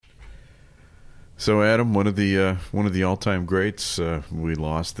So, Adam, one of the all-time greats we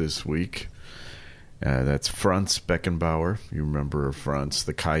lost this week. That's Franz Beckenbauer. You remember Franz,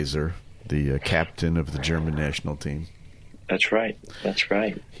 the Kaiser, the captain of the German national team. That's right.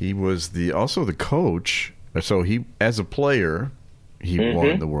 He was also the coach. So he, as a player, he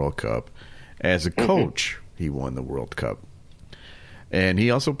won the World Cup. As a coach, he won the World Cup. And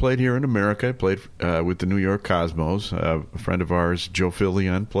he also played here in America. Played with the New York Cosmos. A friend of ours, Joe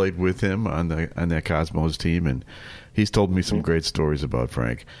Filion, played with him on that Cosmos team, and he's told me some great stories about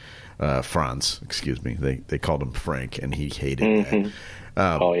Franz. Excuse me. They called him Frank, and he hated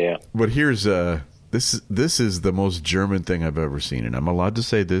that. Oh yeah. But here's this is the most German thing I've ever seen, and I'm allowed to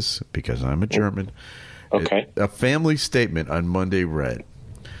say this because I'm a German. Okay. A family statement on Monday read,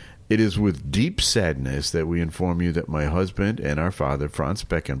 "It is with deep sadness that we inform you that my husband and our father, Franz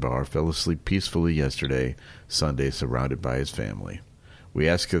Beckenbauer, fell asleep peacefully yesterday, Sunday, surrounded by his family. We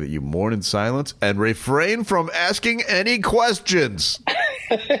ask that you mourn in silence and refrain from asking any questions."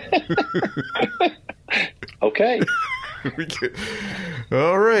 Okay.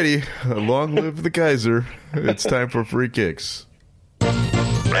 All righty. Long live the Kaiser. It's time for Free Kicks.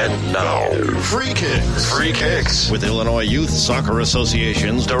 And now, Free Kicks. Free Kicks with Illinois Youth Soccer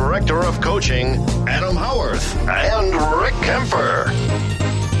Association's Director of Coaching, Adam Howarth, and Rick Kemper.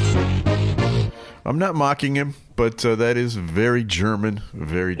 I'm not mocking him, but that is very German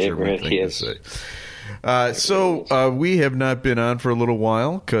thing to say. So we have not been on for a little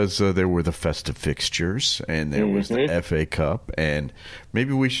while because there were the festive fixtures and there was the FA Cup. And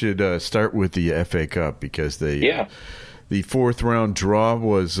maybe we should start with the FA Cup because the fourth round draw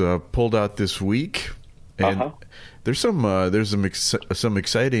was pulled out this week, and there's some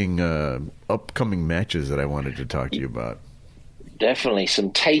exciting upcoming matches that I wanted to talk to you about. Definitely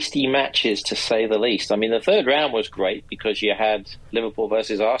some tasty matches, to say the least. I mean, the third round was great because you had Liverpool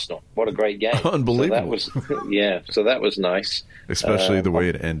versus Arsenal. What a great game! Unbelievable. So that was nice, especially the way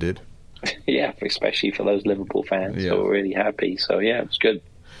it ended. Yeah, especially for those Liverpool fans who were really happy. So yeah, it was good.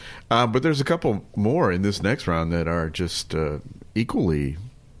 But there's a couple more in this next round that are just equally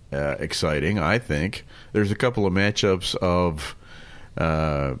exciting, I think. There's a couple of matchups of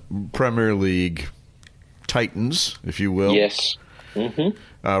Premier League titans, if you will. Yes.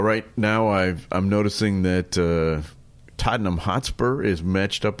 Right now, I'm noticing that Tottenham Hotspur is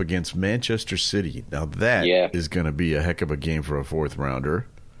matched up against Manchester City. Now, that is going to be a heck of a game for a fourth rounder.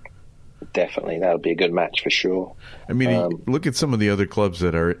 Definitely, that would be a good match for sure. I mean, look at some of the other clubs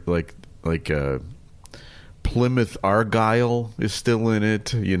that are like Plymouth Argyle is still in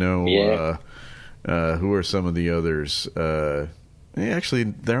it. You know, who are some of the others? Actually,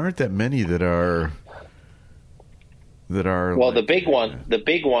 there aren't that many that are. Well, the big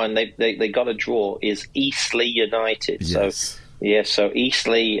one they got a draw is Eastleigh United. Yes. So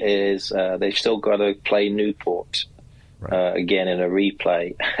Eastleigh is they've still got to play Newport. Again in a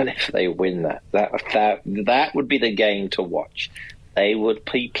replay, and if they win that would be the game to watch. They would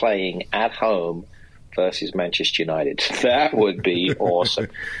be playing at home versus Manchester United. That would be awesome.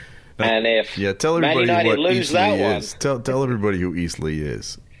 And if tell everybody Man United what lose Eastleigh that is. Tell everybody who Eastleigh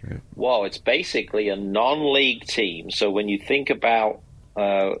is. Yeah. Well, it's basically a non-league team. So when you think about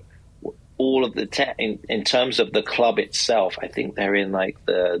all of the in terms of the club itself, I think they're in like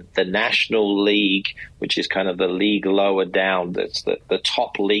the National League, which is kind of the league lower down. That's the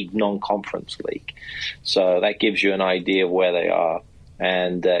top league, non-conference league. So that gives you an idea of where they are.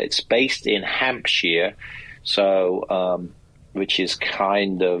 And it's based in Hampshire, so which is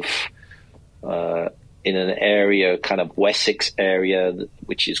kind of in an area, kind of Wessex area,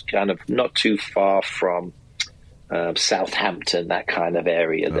 which is kind of not too far from Southampton, that kind of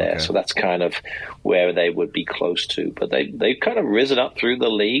area there. So that's kind of where they would be close to. But they've kind of risen up through the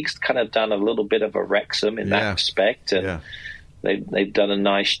leagues, kind of done a little bit of a Wrexham in that respect, and they've done a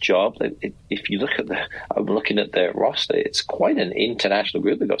nice job. If you look at I'm looking at their roster, it's quite an international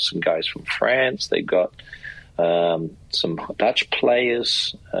group. They've got some guys from France. They've got some Dutch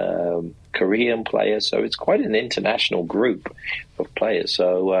players, Korean players. So it's quite an international group of players.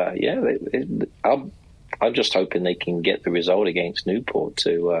 So I'm just hoping they can get the result against Newport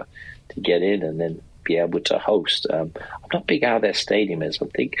to get in and then be able to host. I'm not big how their stadium is. I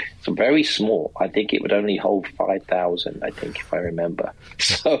think it's very small. I think it would only hold 5,000, I think, if I remember.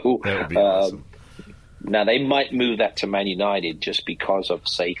 So that would be awesome. Now, they might move that to Man United just because of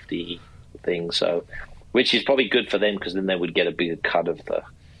safety things, so which is probably good for them because then they would get a bigger cut of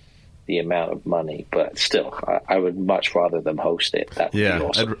the amount of money. But still, I would much rather them host it. That would be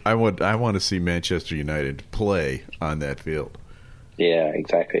awesome. I want to see Manchester United play on that field. Yeah,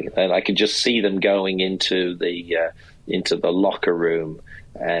 exactly. And I could just see them going into the into the locker room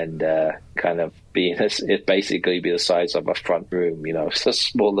and kind of it basically be the size of a front room. It's a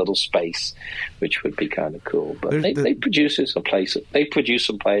small little space, which would be kind of cool. But they produce some players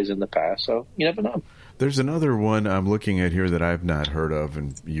in the past, so you never know. There's another one I'm looking at here that I've not heard of,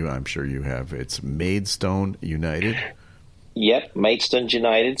 and I'm sure you have. It's Maidstone United. Yep, Maidstone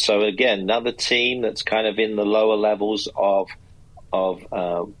United. So again, another team that's kind of in the lower levels of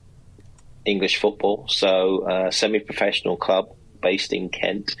English football. So semi-professional club based in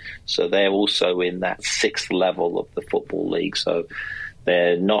Kent. So they're also in that 6th level of the Football League. So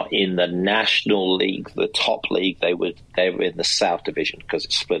they're not in the National League, the top league. They were in the South Division because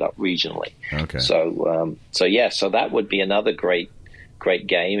it's split up regionally. Okay. So that would be another great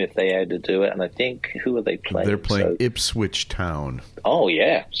game if they had to do it. And I think, who are they playing? They're playing Ipswich Town. Oh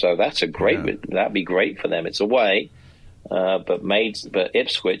yeah, so that's that'd be great for them. It's away. But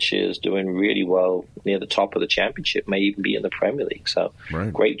Ipswich is doing really well near the top of the Championship, may even be in the Premier League. So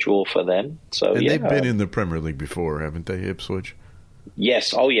Great draw for them. So and they've been in the Premier League before, haven't they, Ipswich?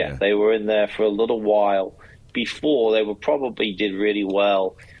 Yes. Oh yeah. They were in there for a little while before. They probably did really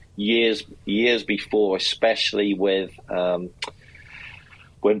well years before, especially with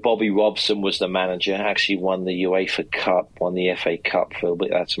when Bobby Robson was the manager. Actually won the UEFA Cup, won the FA Cup. They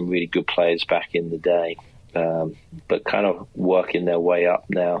had some really good players back in the day. But kind of working their way up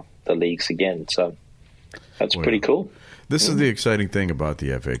now, the leagues again. So that's pretty cool. This is the exciting thing about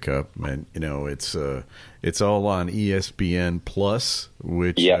the FA Cup, and it's all on ESPN Plus,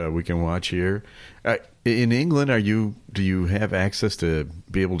 which we can watch here. In England, do you have access to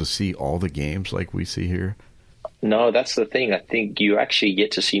be able to see all the games like we see here? No, that's the thing. I think you actually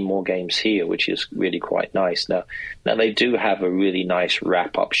get to see more games here, which is really quite nice. Now they do have a really nice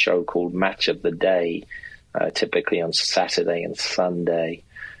wrap-up show called Match of the Day, typically on Saturday and Sunday.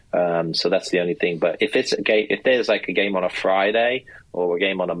 So that's the only thing. But if there's like a game on a Friday or a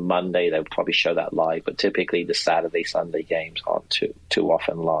game on a Monday, they'll probably show that live. But typically the Saturday, Sunday games aren't too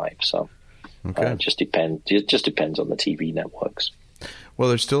often live. So it just depends. It just depends on the TV networks. Well,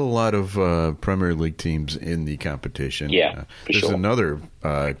 there's still a lot of Premier League teams in the competition. Yeah, there's another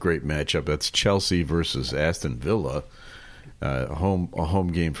great matchup. That's Chelsea versus Aston Villa. A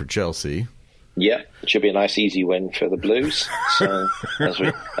home game for Chelsea. Yeah, it should be a nice, easy win for the Blues. So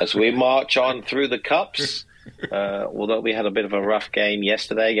as we march on through the cups, although we had a bit of a rough game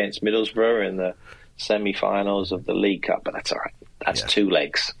yesterday against Middlesbrough in the semi-finals of the League Cup, but that's all right. That's 2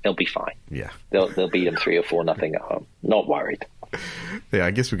 legs. They'll be fine. Yeah, they'll beat them 3 or 4-0 at home. Not worried. Yeah,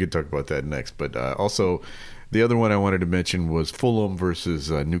 I guess we could talk about that next. But also, the other one I wanted to mention was Fulham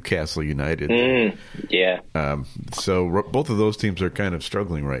versus Newcastle United. So both of those teams are kind of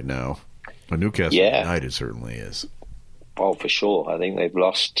struggling right now. Newcastle United certainly is. Oh, for sure. I think they've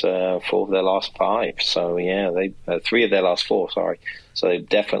lost 4 of their last 5. So, they 3 of their last 4, sorry. So they're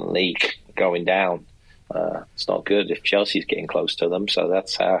definitely going down. It's not good if Chelsea's getting close to them. So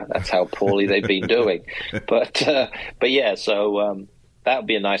that's how poorly they've been doing. But so that would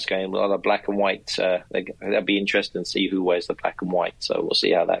be a nice game. A lot of black and white. That'd be interesting to see who wears the black and white. So we'll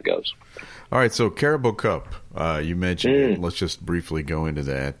see how that goes. All right. So Carabao Cup, you mentioned it. Let's just briefly go into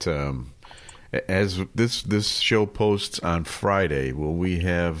that. As this show posts on Friday, will we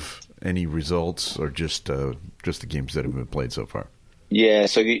have any results or just the games that have been played so far? Yeah,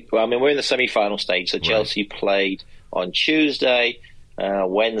 so we're in the semi-final stage. So Chelsea played on Tuesday.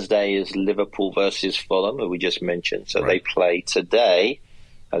 Wednesday is Liverpool versus Fulham, who we just mentioned. So they play today,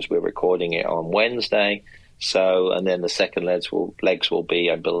 as we're recording it on Wednesday. So, and then the second legs will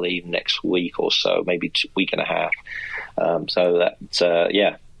be, I believe, next week or so, maybe week and a half. And we'll see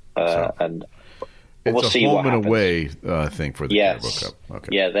what happens. It's a home and away thing for the Carabao Cup. Okay.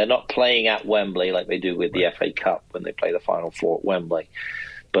 Yeah, they're not playing at Wembley like they do with the FA Cup when they play the Final Four at Wembley.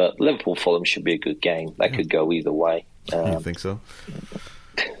 But Liverpool-Fulham should be a good game. That could go either way. You think so?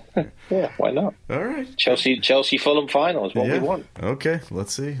 Yeah, why not? All right. Chelsea-Fulham final is what we want. Okay,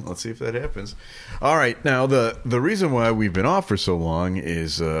 let's see. Let's see if that happens. All right. Now, the reason why we've been off for so long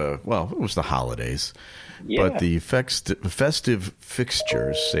is, it was the holidays. Yeah. But the festive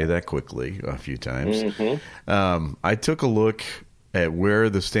fixtures, say that quickly a few times, I took a look at where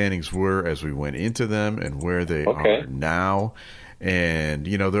the standings were as we went into them and where they are now. And,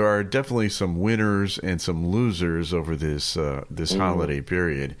 there are definitely some winners and some losers over this holiday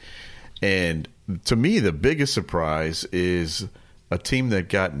period. And to me, the biggest surprise is a team that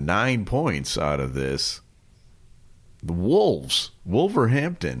got 9 points out of this. The Wolves,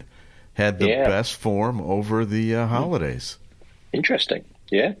 Wolverhampton, had the best form over the holidays. Interesting.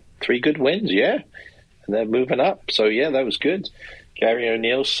 Yeah. 3 good wins. Yeah. And they're moving up. So, that was good. Gary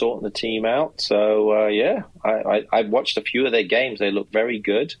O'Neill's sorting the team out. So, I watched a few of their games. They look very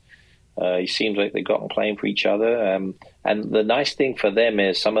good. It seems like they've gotten playing for each other. And the nice thing for them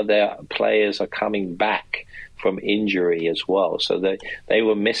is some of their players are coming back from injury as well. So they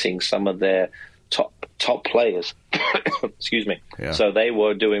were missing some of their top players. Excuse me. Yeah. So they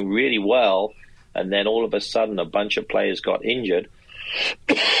were doing really well. And then all of a sudden, a bunch of players got injured.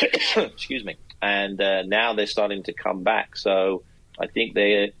 Excuse me. And now they're starting to come back. So I think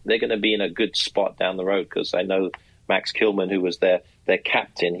they're going to be in a good spot down the road, because I know Max Kilman, who was their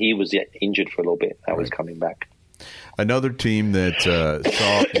captain, he was injured for a little bit. Now he's coming back. Another team that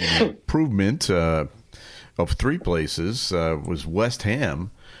saw an improvement of 3 places was West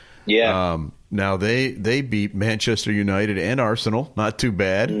Ham. Yeah. Now they beat Manchester United and Arsenal. Not too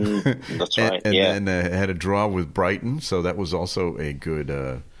bad. That's right. and then had a draw with Brighton, so that was also a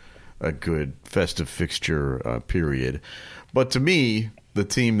good festive fixture period. But to me, the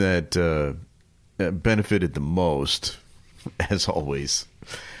team that benefited the most, as always,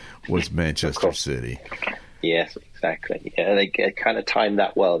 was Manchester City. Yes, exactly. Yeah, they kind of timed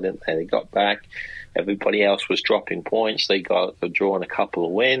that well, didn't they? They got back. Everybody else was dropping points. They're drawing a couple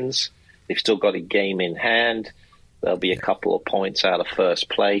of wins. They've still got a game in hand. There'll be a couple of points out of first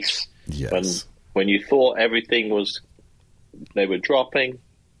place. Yes. When you thought they were dropping,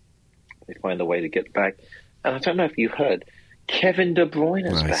 they find a way to get back. And I don't know if you heard, Kevin De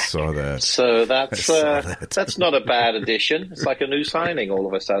Bruyne is back. I saw that. So that's not a bad addition. It's like a new signing all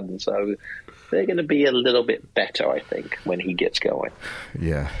of a sudden. So they're going to be a little bit better, I think, when he gets going.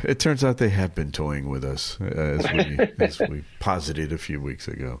 Yeah, it turns out they have been toying with us, as we posited a few weeks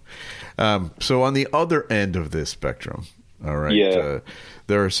ago. So on the other end of this spectrum, all right,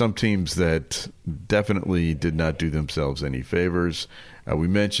 there are some teams that definitely did not do themselves any favors. We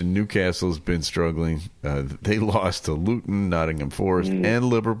mentioned Newcastle's been struggling. They lost to Luton, Nottingham Forest, and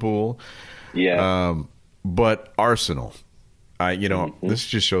Liverpool. Yeah. But Arsenal, this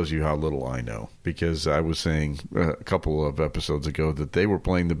just shows you how little I know, because I was saying a couple of episodes ago that they were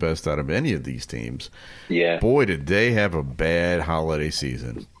playing the best out of any of these teams. Yeah. Boy, did they have a bad holiday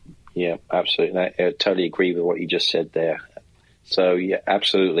season. Yeah, absolutely. I totally agree with what you just said there. So, yeah,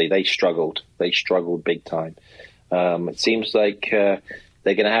 absolutely. They struggled. They struggled big time. It seems like they're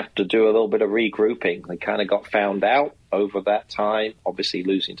going to have to do a little bit of regrouping. They kind of got found out over that time. Obviously,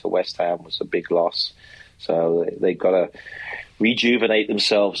 losing to West Ham was a big loss. So they've got to rejuvenate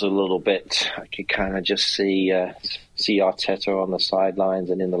themselves a little bit. I can kind of just see Arteta on the sidelines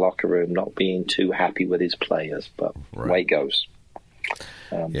and in the locker room not being too happy with his players, but away it goes.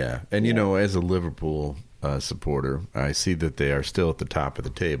 As a Liverpool supporter, I see that they are still at the top of the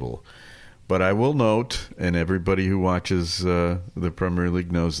table. But I will note, and everybody who watches the Premier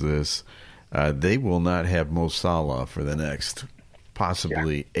League knows this, they will not have Mo Salah for the next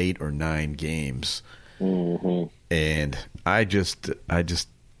possibly 8 or 9 games. Mm-hmm. And I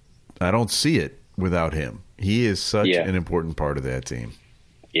don't see it without him. He is such an important part of that team.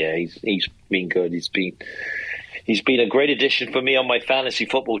 Yeah, he's been good. He's been a great addition for me on my fantasy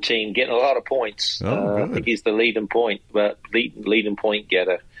football team, getting a lot of points. I think he's the leading point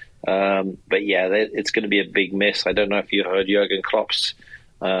getter. But yeah, it's going to be a big miss. I don't know if you heard Jurgen Klopp's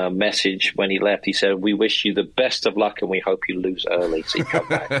message when he left. He said, "We wish you the best of luck and we hope you lose early so you come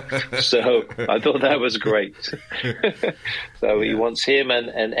back." So I thought that was great. So he wants him,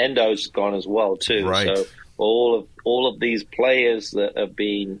 and Endo's gone as well too. Right. So all of these players that have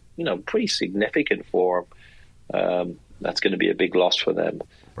been pretty significant for them, that's going to be a big loss for them.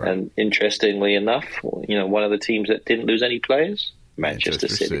 Right. And interestingly enough, one of the teams that didn't lose any players, Manchester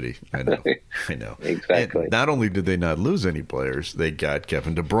City. I know. Exactly. And not only did they not lose any players, they got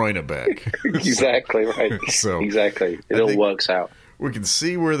Kevin De Bruyne back. Exactly right. Exactly. It all works out. We can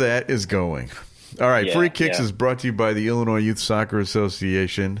see where that is going. All right. Free Kicks is brought to you by the Illinois Youth Soccer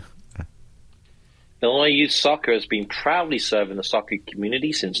Association. Illinois Youth Soccer has been proudly serving the soccer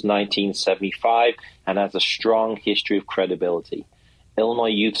community since 1975 and has a strong history of credibility. Illinois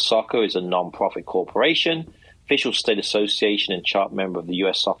Youth Soccer is a non-profit corporation, official state association and chart member of the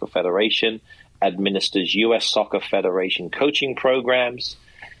U.S. Soccer Federation, administers U.S. Soccer Federation coaching programs,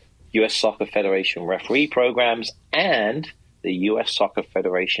 U.S. Soccer Federation referee programs, and the U.S. Soccer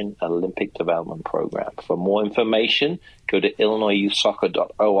Federation Olympic Development Program. For more information, go to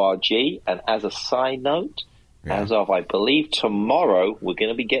illinoisyouthsoccer.org. And as a side note, as of, I believe, tomorrow, we're going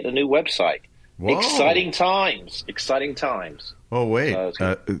to be getting a new website. Whoa. Exciting times. Exciting times. Oh, wait.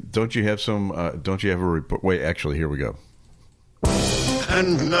 Don't you have a report? Wait, actually, here we go.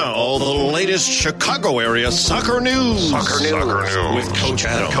 And now, the latest Chicago area soccer news. Soccer news. With Coach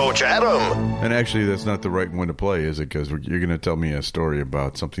Adam. Coach Adam. And actually, that's not the right one to play, is it? Because you're going to tell me a story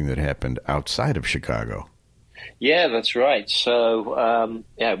about something that happened outside of Chicago. Yeah, that's right. So,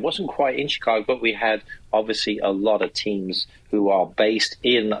 it wasn't quite in Chicago, but we had obviously a lot of teams who are based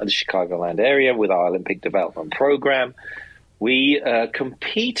in the Chicagoland area with our Olympic development program. We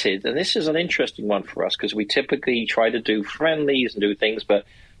competed, and this is an interesting one for us because we typically try to do friendlies and do things, but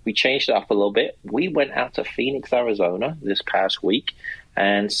we changed it up a little bit. We went out to Phoenix, Arizona this past week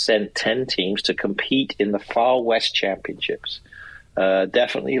and sent 10 teams to compete in the Far West Championships.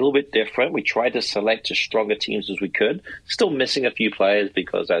 Definitely a little bit different. We tried to select as stronger teams as we could. Still missing a few players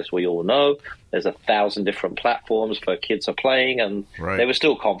because, as we all know, there's 1,000 different platforms for kids are playing, and there were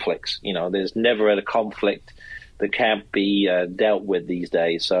still conflicts. You know, there's never a conflict that can't be dealt with these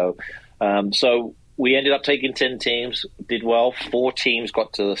days. So we ended up taking 10 teams, did well. 4 teams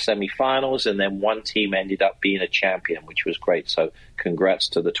got to the semifinals, and then 1 team ended up being a champion, which was great. So congrats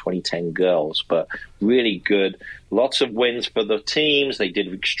to the 2010 girls, but really good. Lots of wins for the teams. They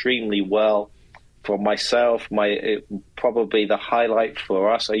did extremely well. For myself, probably the highlight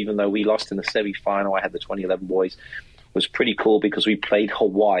for us, even though we lost in the semifinal, I had the 2011 boys, was pretty cool because we played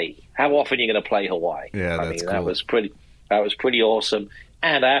Hawaii. How often are you going to play Hawaii? Yeah, that's cool. That was pretty awesome.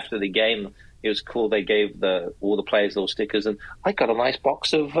 And after the game, it was cool. They gave all the players little stickers, and I got a nice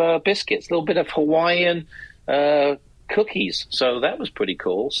box of biscuits, a little bit of Hawaiian cookies. So that was pretty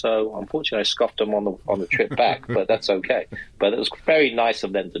cool. So unfortunately, I scoffed them on the trip back, but that's okay. But it was very nice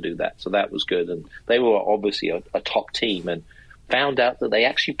of them to do that. So that was good, and they were obviously a top team, and found out that they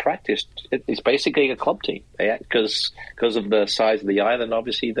actually practiced. It's basically a club team. Because of the size of the island,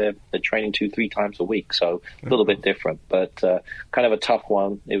 obviously they're training 2-3 times a week, so a little bit different. But kind of a tough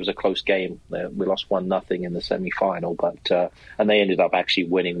one. It was a close game. We lost 1-0 in the semi-final, but and they ended up actually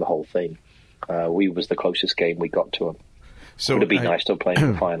winning the whole thing. We was the closest game we got to them. So it would have been nice to play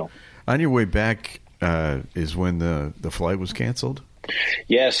in the final. On your way back is when the flight was canceled?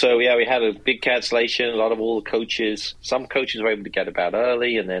 Yeah, so we had a big cancellation. A lot of all the coaches, some coaches were able to get about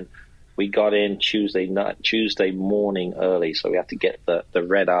early, and then we got in Tuesday morning early. So we had to get the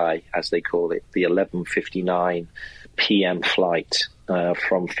red eye, as they call it, the 11:59 p.m. flight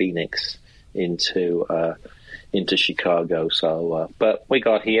from Phoenix into Chicago. So, but we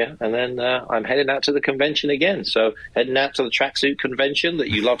got here, and then I'm heading out to the convention again. So heading out to the tracksuit convention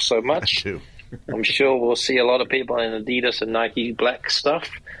that you love so much. I'm sure we'll see a lot of people in Adidas and Nike black stuff.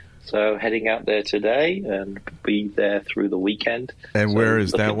 So heading out there today and be there through the weekend. And where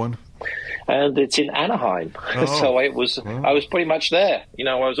is that one? And it's in Anaheim. So I was pretty much there. You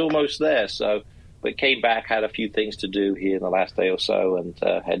know, I was almost there. So, but came back, had a few things to do here in the last day or so,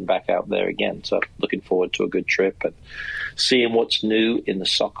 and heading back out there again. So looking forward to a good trip and seeing what's new in the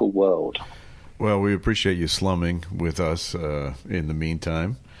soccer world. Well, we appreciate you slumming with us in the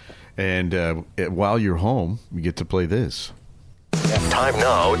meantime. And while you're home, you get to play this. Time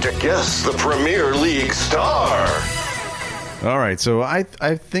now to guess the Premier League star. All right, so I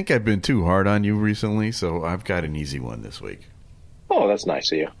think I've been too hard on you recently, so I've got an easy one this week. Oh, that's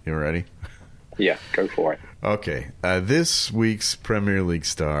nice of you. You ready? Yeah, go for it. Okay, this week's Premier League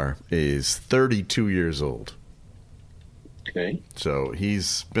star is 32 years old. Okay. So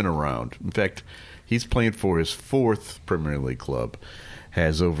he's been around. In fact, he's playing for his 4th Premier League club.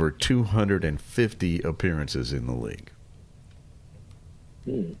 Has over 250 appearances in the league.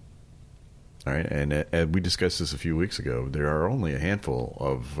 All right, and we discussed this a few weeks ago. There are only a handful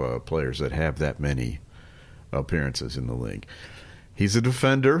of players that have that many appearances in the league. He's a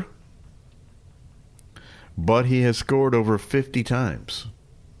defender, but he has scored over 50 times.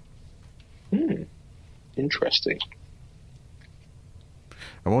 Interesting.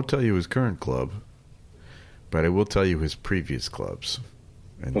 I won't tell you his current club, but I will tell you his previous clubs.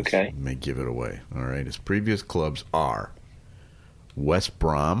 And this may give it away. All right. His previous clubs are West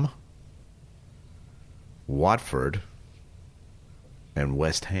Brom, Watford, and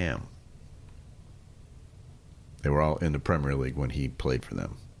West Ham. They were all in the Premier League when he played for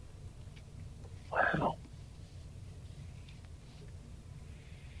them. Wow.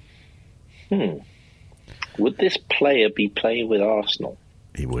 Would this player be playing with Arsenal?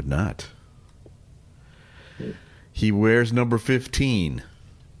 He would not. He wears number 15.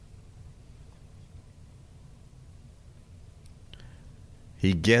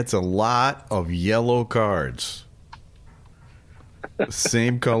 He gets a lot of yellow cards.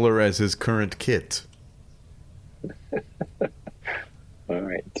 Same color as his current kit. All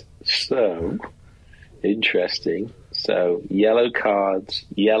right. So, interesting. So, yellow cards,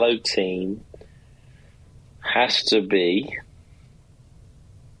 yellow team, has to be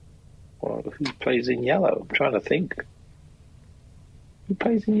Who plays in yellow? I'm trying to think. Who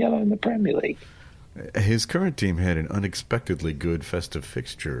plays in yellow in the Premier League? His current team had an unexpectedly good festive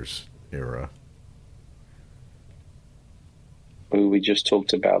fixtures era. Who we just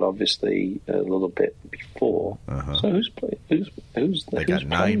talked about, obviously, a little bit before. Uh-huh. So who's playing? They got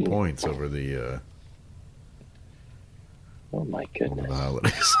 9 points over the. Oh my goodness! Over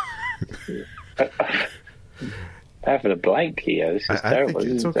the holidays. Having a blank here. This is terrible. I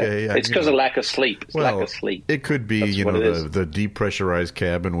think it's okay. It's because of lack of sleep. It's lack of sleep. It could be, the depressurized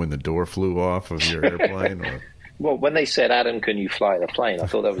cabin when the door flew off of your airplane. Or... Well, when they said, Adam, can you fly the plane? I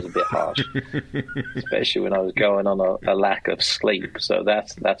thought that was a bit harsh, especially when I was going on a lack of sleep. So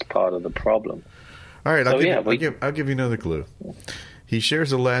that's part of the problem. All right, I'll give you another clue. He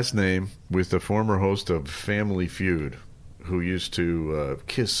shares a last name with the former host of Family Feud, who used to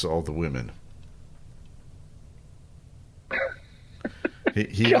kiss all the women.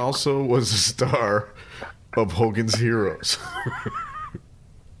 He also was a star of Hogan's Heroes.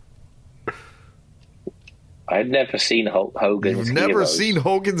 I'd never seen Hogan's Heroes. You've never seen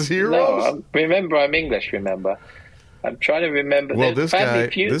Hogan's Heroes? No, I'm English, remember. I'm trying to remember. Well, this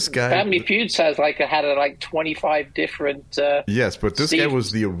guy... Family Feud had 25 different yes, but this guy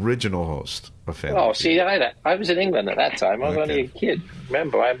was the original host of Family Feud. Oh, see, I was in England at that time. I was only a kid.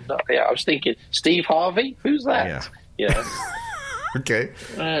 Remember, I was thinking, Steve Harvey? Who's that? Yeah. Okay.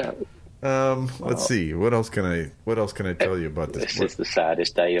 Let's see. What else can I tell you about this? This is the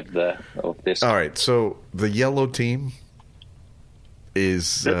saddest day of this. All right. So the yellow team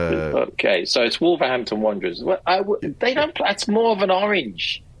is okay. So it's Wolverhampton Wanderers. They don't. That's more of an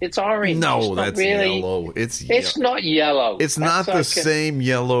orange. It's orange. No, that's really, yellow. It's not yellow. It's not the same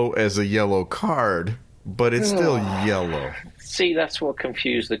yellow as a yellow card, but it's still yellow. See, that's what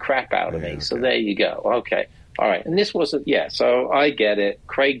confused the crap out of me. Okay. So there you go. Okay. All right, and this wasn't, so I get it.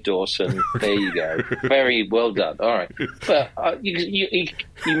 Craig Dawson, there you go. Very well done. All right. But you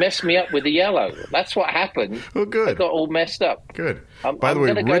messed me up with the yellow. That's what happened. Oh, good. I got all messed up. Good. By the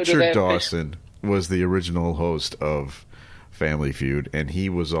way, Richard Dawson was the original host of Family Feud, and he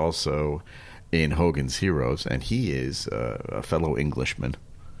was also in Hogan's Heroes, and he is a fellow Englishman.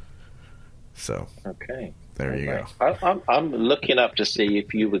 So, okay. There you go. I'm looking up to see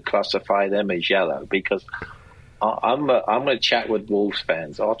if you would classify them as yellow, because I'm going to chat with Wolves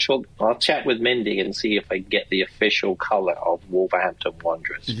fans. I'll chat with Mindy and see if I can get the official colour of Wolverhampton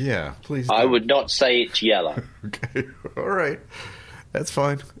Wanderers. Yeah, please. I would not say it's yellow. Okay, all right, that's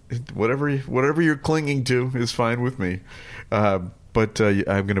fine. Whatever you're clinging to is fine with me. But I'm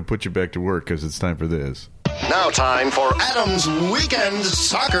going to put you back to work because it's time for this. Now time for Adam's Weekend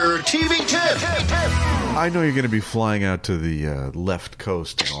Soccer TV Tip. I know you're going to be flying out to the left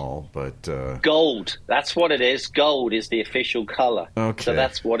coast and all, but... Gold. That's what it is. Gold is the official color. Okay. So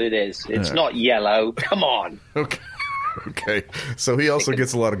that's what it is. It's not yellow. Come on. Okay. So he also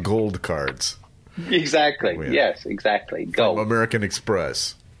gets a lot of gold cards. Exactly. Oh, yeah. Yes, exactly. Gold. From American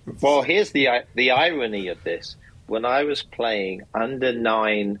Express. Well, here's the irony of this. When I was playing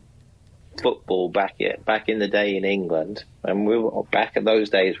under-9 football back in the day in England, and we were back in those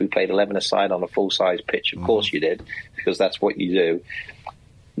days, we played 11-a-side on a full-size pitch. Of course you did, because that's what you do.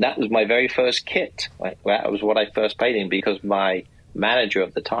 That was my very first kit. That was what I first played in, because my manager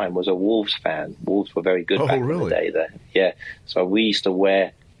at the time was a Wolves fan. Wolves were very good back in the day there. Yeah, so we used to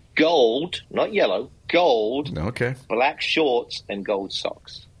wear gold, not yellow, gold, black shorts and gold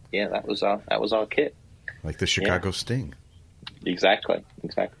socks. Yeah, that was our kit. Like the Chicago Sting. Exactly,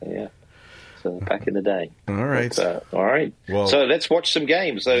 yeah. So back in the day. All right. All right. Well, so let's watch some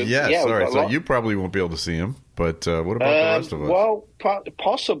games. So, yes, all right. So you probably won't be able to see them, but what about the rest of us? Well,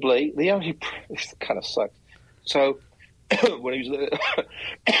 possibly. The only this kind of sucks. So when he was,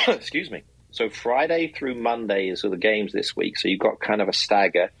 excuse me. So Friday through Monday is the games this week. So you've got kind of a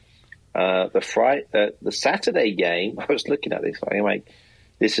stagger. The Saturday game. I was looking at this. I'm like,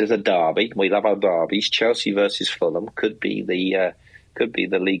 this is a derby. We love our derbies. Chelsea versus Fulham could be the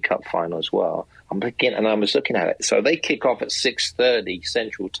League Cup final as well. I was looking at it. So they kick off at 6:30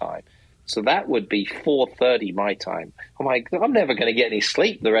 Central Time. So that would be 4:30 my time. I'm like, I'm never going to get any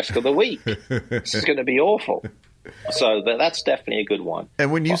sleep the rest of the week. This is going to be awful. So that's definitely a good one.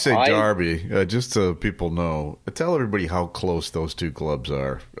 And when you say derby, just so people know, tell everybody how close those two clubs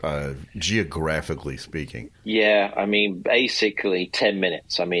are, geographically speaking. Yeah, I mean, basically 10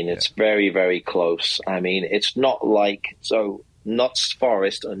 minutes. I mean, it's very, very close. I mean, it's not like... so. Notts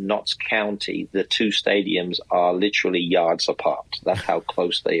Forest and Notts County, the two stadiums are literally yards apart. That's how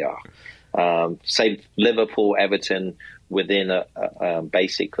close they are. Say Liverpool, Everton, within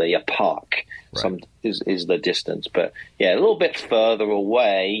basically a park. Right. Is the distance, but yeah, a little bit further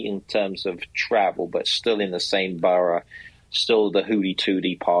away in terms of travel, but still in the same borough, still the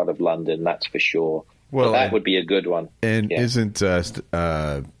hooty-tooty part of London, that's for sure. Well, but that would be a good one. And isn't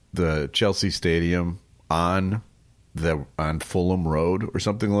the Chelsea Stadium on Fulham Road or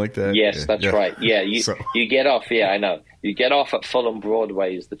something like that? Yes, that's right. Yeah, you get off. Yeah, I know. You get off at Fulham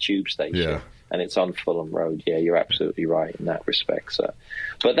Broadway is the tube station. Yeah. And it's on Fulham Road. Yeah, you're absolutely right in that respect. So,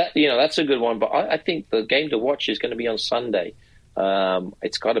 but that's a good one. But I think the game to watch is going to be on Sunday.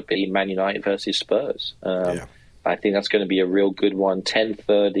 It's got to be Man United versus Spurs. I think that's going to be a real good one.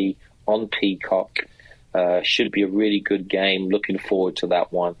 10:30 on Peacock. Should be a really good game. Looking forward to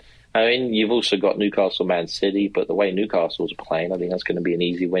that one. I mean, you've also got Newcastle, Man City, but the way Newcastle's playing, I think that's going to be an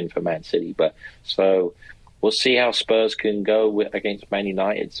easy win for Man City. But so we'll see how Spurs can go against Man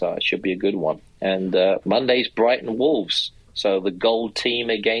United. So it should be a good one. And Monday's Brighton Wolves. So the gold team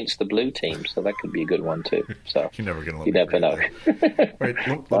against the blue team. So that could be a good one too. So you're never going to. You never know. Right,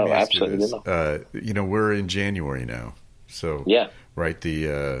 let me ask you this. We're in January now. So right,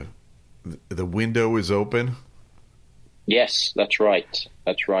 the window is open. Yes, that's right.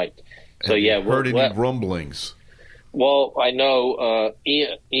 That's right. So Have you heard any rumblings? Well, I know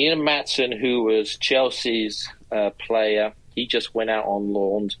Ian Matson, who was Chelsea's player, he just went out on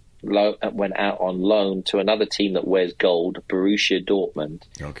loan to another team that wears gold, Borussia Dortmund.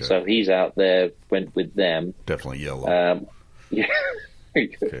 Okay. So he's out there, went with them. Definitely yellow.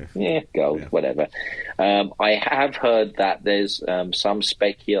 Okay. Yeah, gold, whatever. I have heard that there's some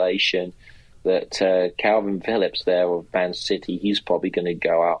speculation that Calvin Phillips there of Man City, he's probably going to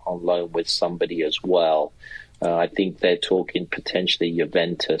go out on loan with somebody as well. I think they're talking potentially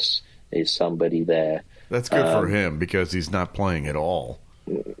Juventus is somebody there. That's good for him because he's not playing at all.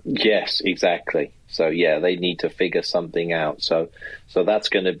 Yes, exactly. So, they need to figure something out. So that's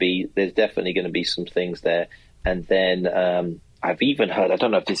going to be – there's definitely going to be some things there. And then I've even heard – I don't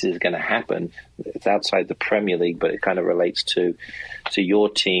know if this is going to happen. It's outside the Premier League, but it kind of relates to your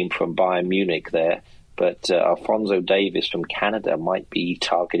team from Bayern Munich there. But Alphonso Davies from Canada might be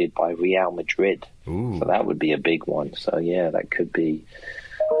targeted by Real Madrid. Ooh. So that would be a big one. So, that could be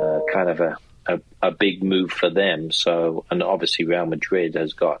kind of a big move for them. So, and obviously Real Madrid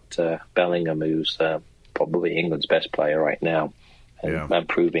has got Bellingham, who's probably England's best player right now, and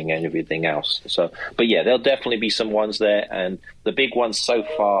proving everything else. So, but there'll definitely be some ones there. And the big one so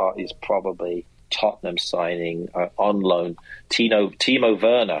far is probably Tottenham signing on loan. Timo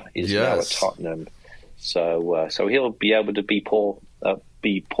Werner is now at Tottenham. So he'll be able to be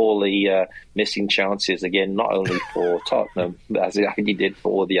poorly missing chances again, not only for Tottenham, as he did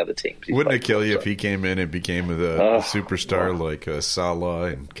for all the other temes. Wouldn't it kill you if he came in and became a superstar like Salah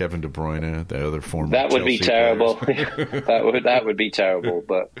and Kevin De Bruyne, the other former That would Chelsea be terrible. players? that would be terrible,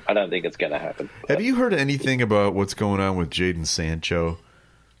 but I don't think it's going to happen. Have you heard anything about what's going on with Jadon Sancho?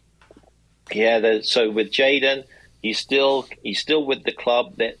 Yeah, so with Jadon, he's still with the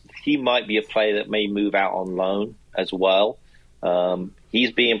club. That he might be a player that may move out on loan as well.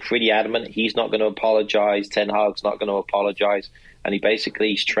 He's being pretty adamant. He's not going to apologize. Ten Hag's not going to apologize. And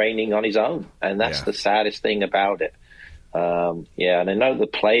he's training on his own. And that's the saddest thing about it. And I know the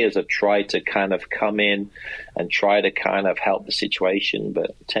players have tried to kind of come in and try to kind of help the situation,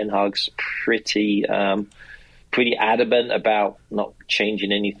 but Ten Hag's pretty adamant about not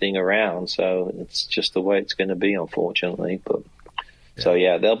changing anything around. So it's just the way it's going to be, unfortunately. But so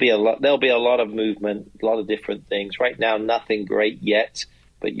there'll be a lot of movement, a lot of different things. Right now, nothing great yet,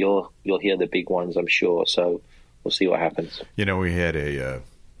 but you'll hear the big ones, I'm sure. So we'll see what happens. We had I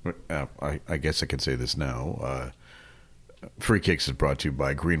guess I can say this now. Free Kicks is brought to you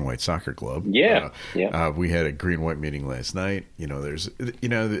by Green White Soccer Club. We had a Green White meeting last night. There's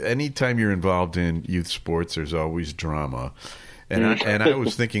anytime you're involved in youth sports, there's always drama, and I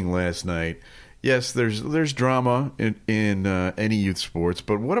was thinking last night. Yes, there's drama in any youth sports,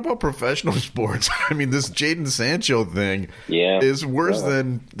 but what about professional sports? I mean, this Jadon Sancho thing is worse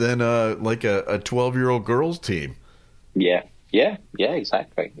than like a 12-year-old girls team. Yeah,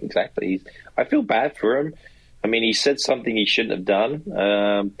 exactly. I feel bad for him. I mean, he said something he shouldn't have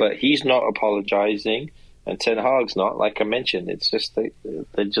done, but he's not apologizing, and Ten Hag's not. Like I mentioned, it's just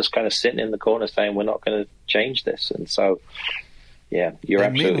they're just kind of sitting in the corner saying we're not going to change this, and so. Yeah, you're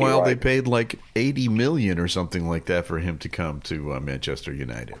absolutely meanwhile, right. they paid like $80 million or something like that for him to come to Manchester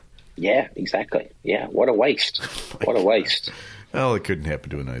United. Yeah, exactly. Yeah, what a waste. What a waste. Well, it couldn't happen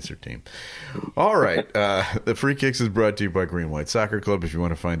to a nicer team. All right. The Free Kicks is brought to you by Green White Soccer Club. If you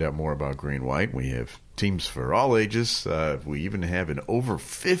want to find out more about Green White, we have teams for all ages. We even have an over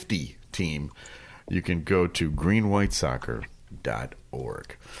 50 team you can go to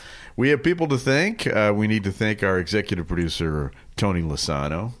greenwhitesoccer.org. We have people to thank. We need to thank our executive producer, Tony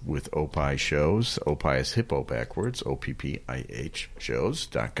Lasano, with Opie Shows. Opie is hippo backwards, OPPIH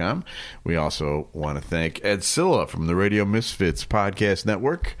shows.com. We also want to thank Ed Silla from the Radio Misfits Podcast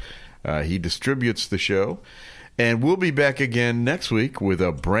Network. He distributes the show. And we'll be back again next week with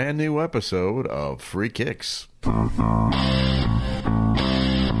a brand new episode of Free Kicks.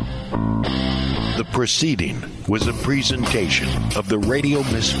 The preceding was a presentation of the Radio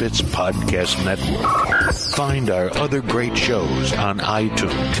Misfits Podcast Network. Find our other great shows on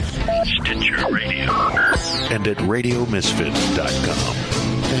iTunes, Stitcher Radio, and at RadioMisfits.com.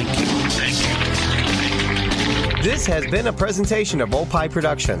 Thank you. This has been a presentation of Opie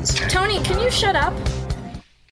Productions. Tony, can you shut up?